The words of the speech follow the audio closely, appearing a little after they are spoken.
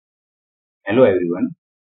Hello everyone.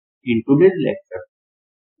 In today's lecture,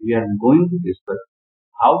 we are going to discuss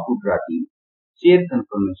how to draw the chair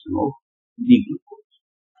conformation of D-glucose.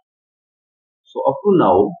 So up to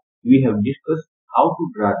now, we have discussed how to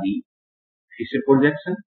draw the Fisher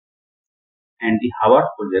projection and the Haworth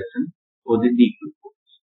projection for the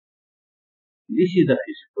D-glucose. This is the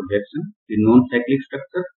Fisher projection, the non-cyclic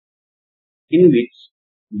structure, in which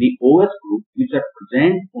the OS group which are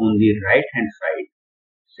present on the right hand side,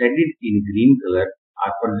 shaded in green color,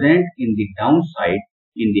 are present in the downside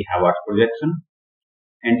in the Haworth projection,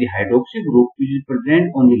 and the hydroxy group which is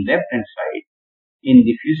present on the left hand side in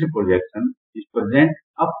the Fisher projection is present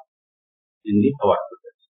up in the Haworth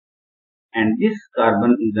projection. And this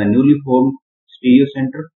carbon is the newly formed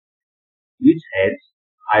stereocenter which has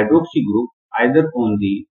hydroxy group either on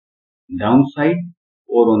the downside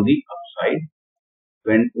or on the upside.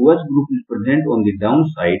 When OH group is present on the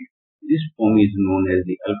downside, this form is known as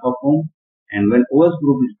the alpha form, and when OH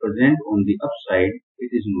group is present on the upside, it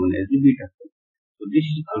is known as the beta form. So this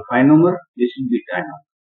is alpha ionomer, this is beta ionomer,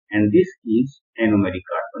 and this is anomeric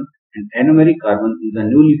carbon, and anomeric carbon is the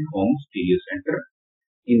newly formed stereocenter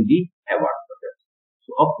in the Haworth projection.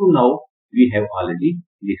 So up to now we have already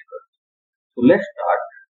discussed. So let's start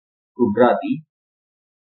to draw the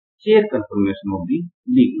chair conformation of the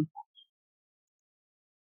D-glucose.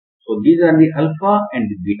 So these are the alpha and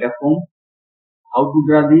the beta form. How to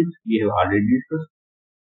draw these we have already discussed.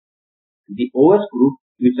 The OS group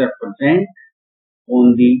which are present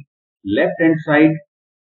on the left hand side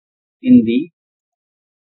in the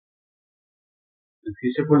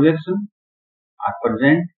Fisher projection are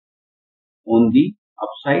present on the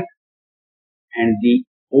upside, and the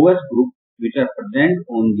OS group which are present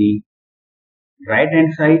on the right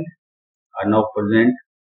hand side are now present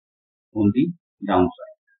on the downside.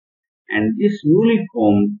 And this newly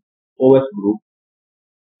formed OS group,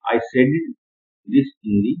 I shaded this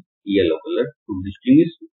in the yellow color to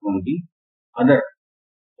distinguish it from the other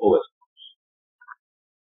OS groups.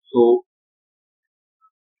 So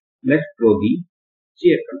let's draw the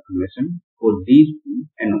chair conformation for these two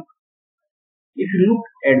anomalies. If you look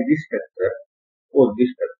at this structure or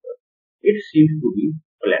this structure, it seems to be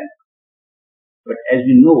planar. But as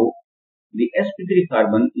we know, the sp3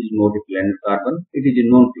 carbon is not a planar carbon, it is a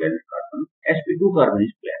non-planar carbon. sp2 carbon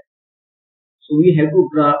is planar. So we have to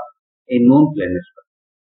draw a non-planar structure.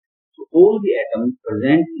 So all the atoms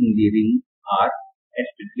present in the ring are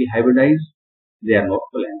sp3 hybridized, they are not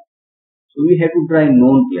planar. So we have to draw a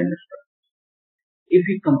non-planar structure. If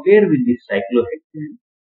we compare with the cyclohexane,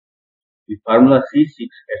 the formula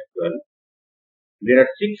C6H12, there are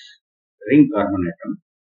 6 ring carbon atoms.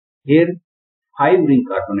 Here 5 ring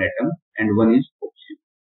carbon atoms and 1 is oxygen.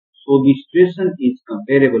 So the situation is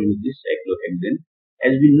comparable with the cyclohexane.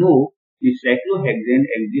 As we know, the cyclohexane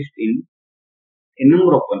exists in a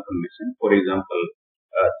number of conformations. For example,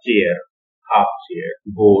 chair, half chair,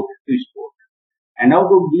 boat, twist boat. And out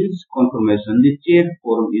of these conformations, the chair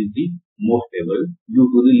form is the most stable due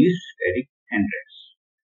to the least static handrest.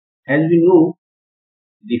 As we know,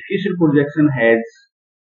 the Fisher projection has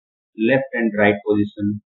left and right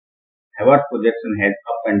position. Haworth projection has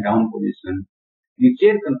up and down position. The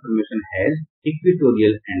chair conformation has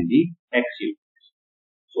equatorial and the axial.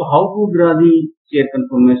 So how to draw the chair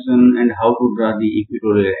conformation and how to draw the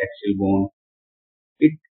equatorial axial bone?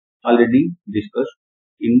 It already discussed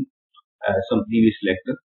in some previous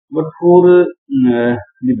lecture. But for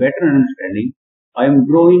the better understanding, I am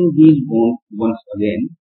drawing these bones once again.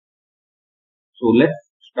 So let's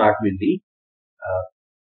start with the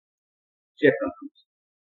chair conformation.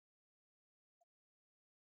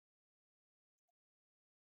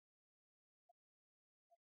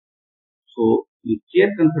 So the chair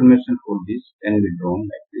conformation for this can be drawn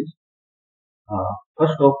like this.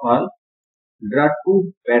 First of all, draw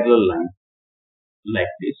 2 parallel lines like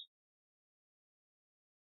this.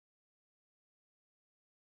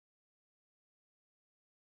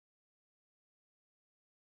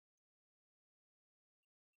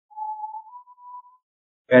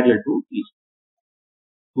 Parallel to each.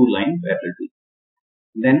 2 lines parallel to each.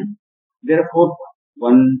 Then there are 4 points.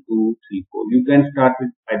 1, 2, 3, 4. You can start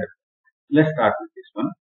with either. Let's start with this one.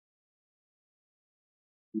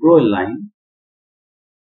 Draw a line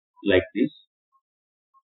like this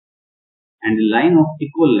and a line of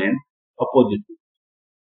equal length opposite to it.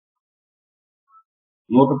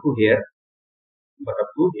 Not up to here but up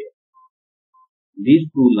to here. These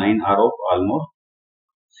 2 lines are of almost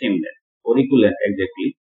same length or equal length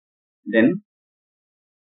exactly. Then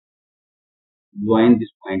join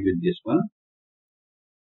this point with this one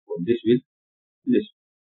or this with this.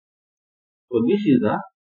 So this is the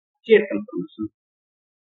chair conformation.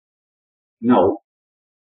 Now,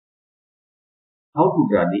 how to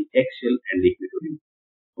draw the axial and the equatorial?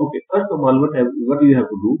 Okay, first of all, what you have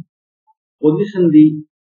to do? Position the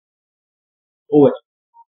OH,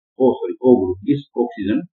 O group, this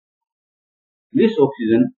oxygen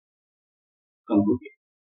come to here.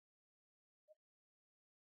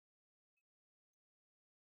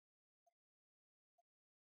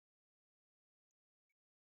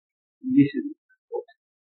 This is oxygen.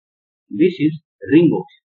 This is ring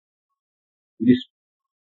oxygen. This,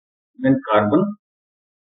 then carbon,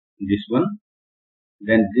 this one,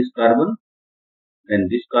 then this carbon, then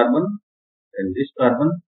this carbon, then this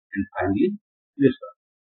carbon, and finally this carbon.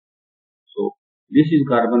 So this is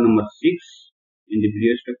carbon number 6 in the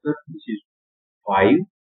periodic structure. This is 5,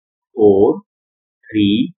 4,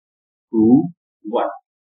 3, 2, 1.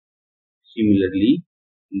 Similarly,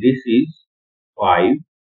 this is 5,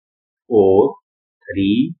 4,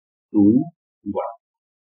 3, 2, 1.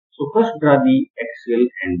 So first draw the axial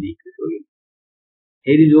and the equatorial.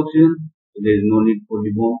 Here is oxygen, so there is no need for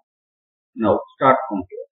the bond. Now start from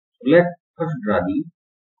here. So let's first draw the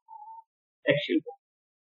axial bond.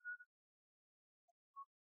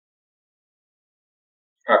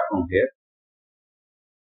 Start from here,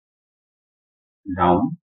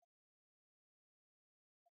 down,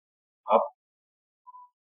 up,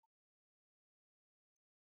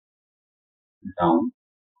 down,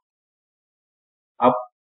 up,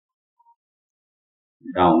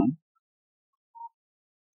 down,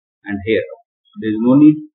 and here up. So there is no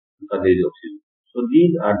need because there is oxygen. So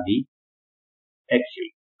these are the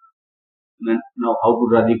axial. Now how to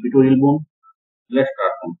draw the equatorial bone? Let's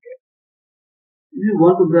start from here. If you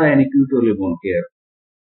want to draw an equatorial bone here,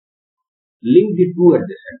 link the two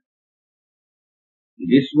adjacent,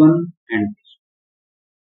 this one and this.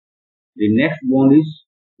 The next bone is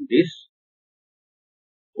this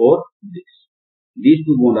or this. These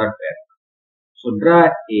two bonds are parallel. So draw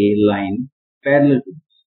a line parallel to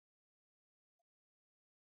this.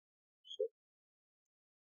 So,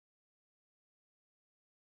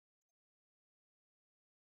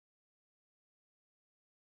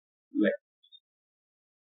 like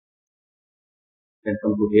then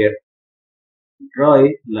come to here, draw a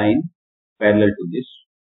line parallel to this.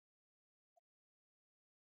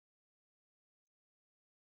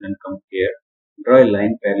 Then come here, draw a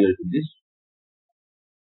line parallel to this.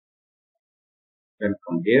 Then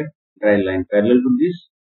come here, draw a line parallel to this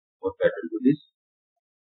or parallel to this.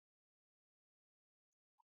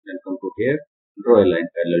 Then come to here, draw a line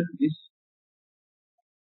parallel to this.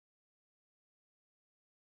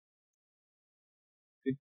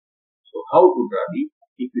 Okay. So how to draw the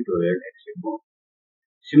equatorial axial bone?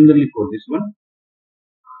 Similarly for this one,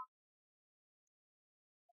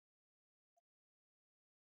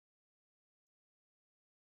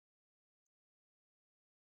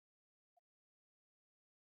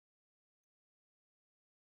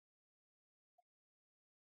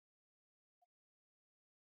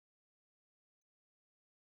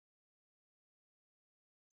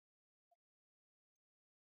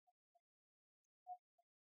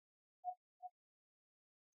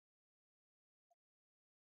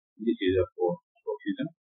 this is a for oxygen.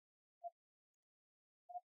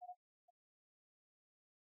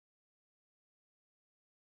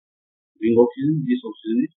 Ring oxygen, this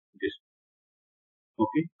oxygen is this.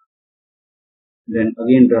 Okay. Then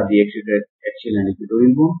again draw the axial and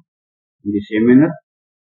equatorial bone in the same manner.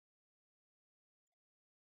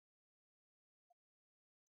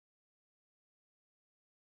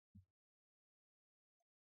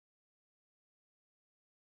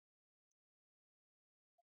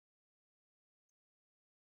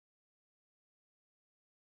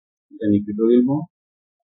 Then equatorial bone.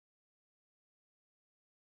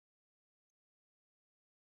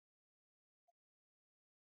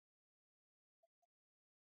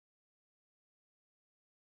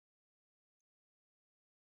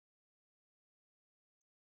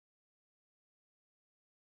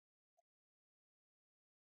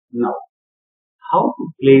 Now, how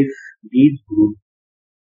to place these groups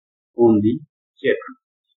on the chapter?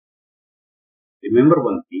 Remember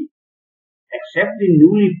one thing, except the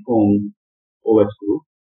newly formed OH group,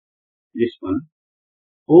 this one,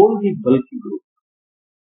 all the bulky groups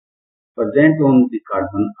present on the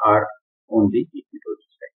carbon are on the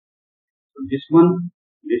equatorial side. So this one,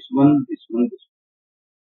 this one, this one, this one.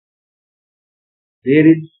 There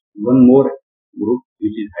is one more group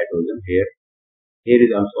which is hydrogen here. Here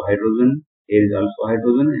is also hydrogen, here is also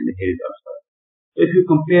hydrogen, and here is also hydrogen. So if you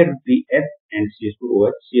compare the H and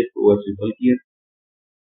CH2OH, CH2OH is bulkier.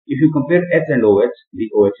 If you compare H and OH, the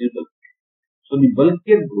OH is bulkier. So the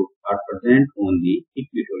bulkier groups are present on the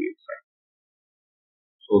equatorial side.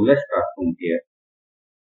 So So let's start from here.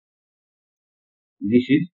 This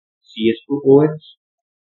is CH2OH.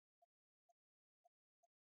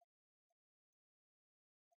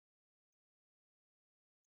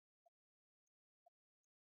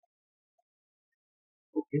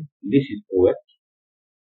 Okay, this is OH.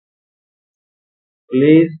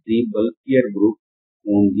 Place the bulkier group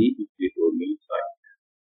on the equatorial side,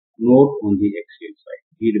 not on the axial side.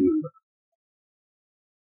 We remember.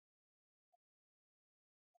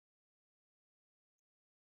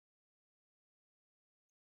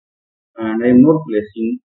 And I am not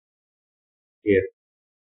placing here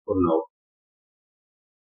for now.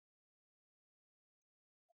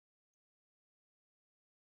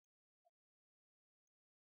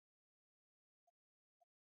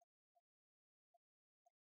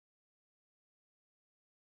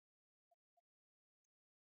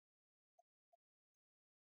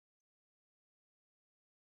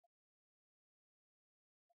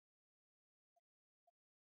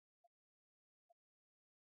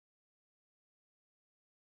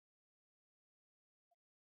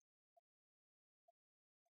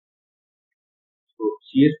 So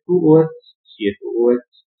CH2OH, CH2OH,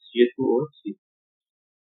 CH2OH.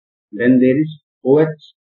 Then there is OH,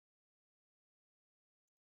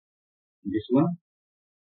 this one,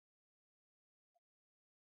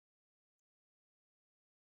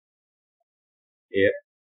 here,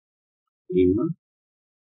 green one,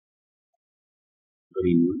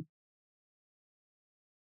 green one,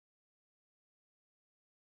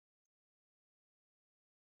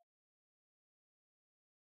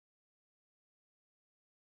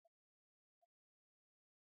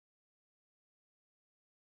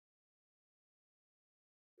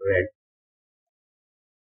 red.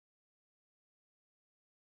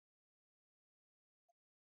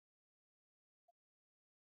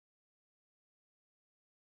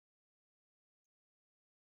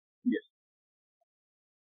 Yes.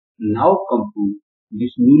 Now come to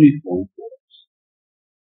this newly formed OH.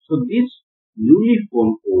 So this newly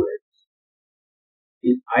formed OH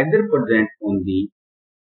is either present on the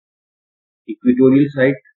equatorial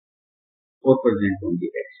side or present on the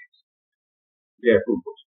axis. There are two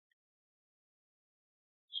possibilities.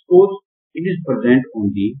 Suppose it is present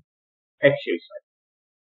on the axial side.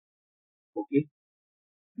 Okay.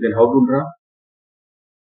 Then how to draw?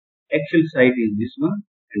 Axial side is this one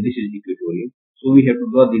and this is equatorial. So we have to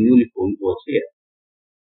draw the newly formed OH here.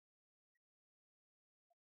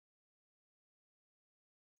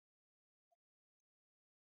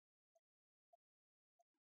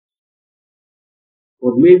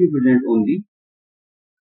 Or may be present on the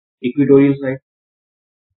equatorial side.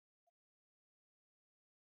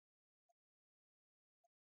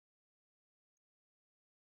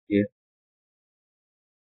 Here.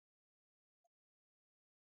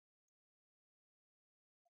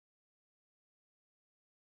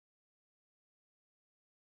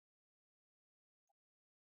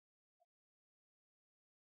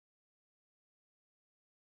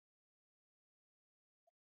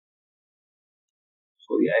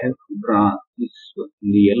 Sorry, I have to draw this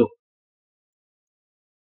in the yellow.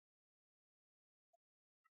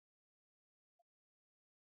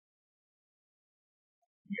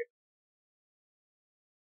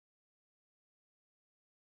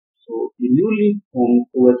 So the newly formed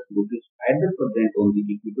OH group is either present on the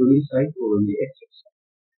equatorial side or on the axial side.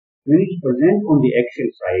 When it is present on the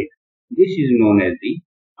axial side, this is known as the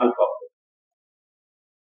alpha pole.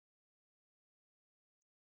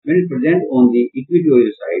 When it is present on the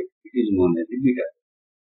equatorial side, it is known as the beta pole.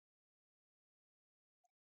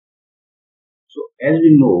 So as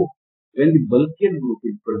we know, when the bulkier group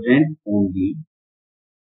is present on the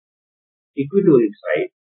equatorial side,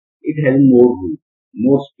 it has more room,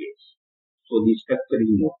 more space. So the structure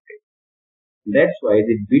is more stable. That's why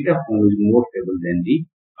the beta form is more stable than the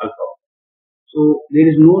alpha form. So there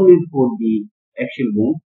is no need for the axial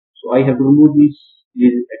bond. So I have to remove this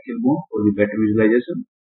axial bond for the better visualization.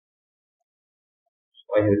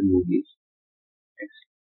 So I have removed this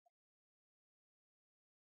axial.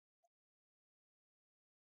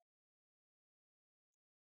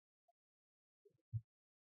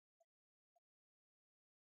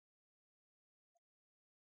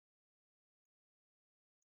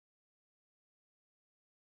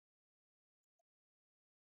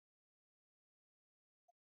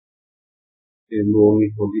 There is no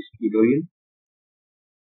need for this tutorial.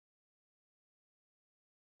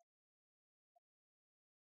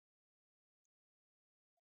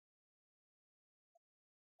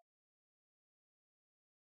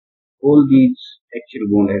 All these axial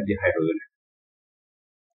bond have the hydrogen.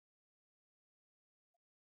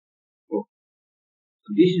 So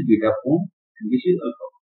this is beta form and this is alpha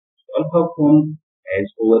form. alpha form has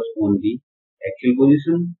overs on the axial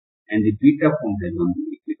position and the beta form has on the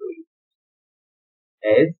equatorial.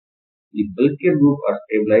 As the bulkier group are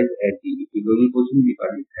stabilized at the equatorial position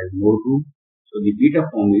because it has more room, so the beta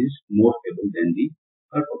form is more stable than the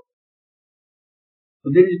alpha form.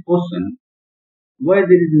 So there is a question why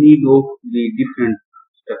there is need of the different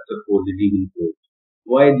structure for the dealing pose.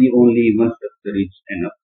 Why the only one structure is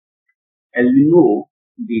enough? As we know,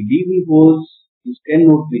 the dealing pose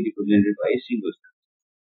cannot be represented by a single structure.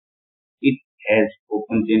 It has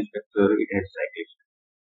open chain structure, it has cyclic structure.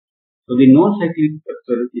 So the non-cyclic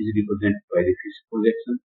structure is represented by the fixed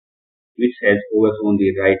projection, which has overs on the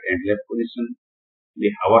right and left position, the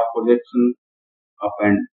Haworth projection, up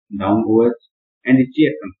and down overs, and the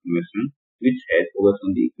chair conformation, which has overs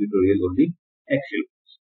on the equatorial or the axial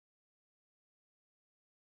position.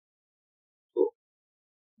 So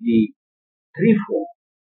the three forms,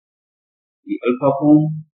 the alpha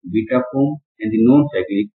form, beta form, and the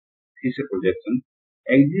non-cyclic fixed projection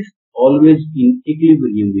exist always in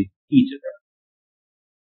equilibrium with each other.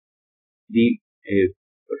 The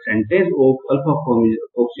percentage of alpha form is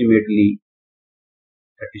approximately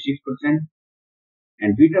 36%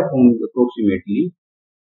 and beta form is approximately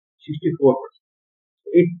 64%.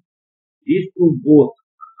 If these two both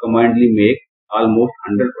combinedly make almost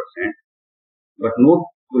 100%, but not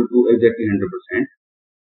equal to exactly 100%,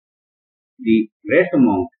 the rest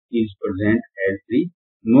amount is present as the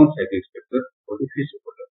non-cyclic structure or the fixed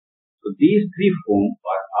product. So these three forms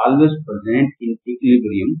are always present in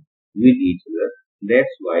equilibrium with each other.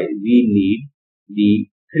 That's why we need the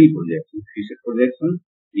three projections: fixed projection,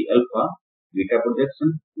 the alpha, beta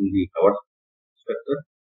projection in the Haworth structure,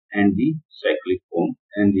 and the cyclic form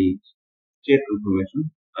and the chair conformation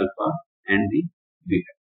alpha and the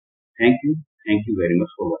beta. Thank you. Thank you very much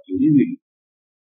for watching the video.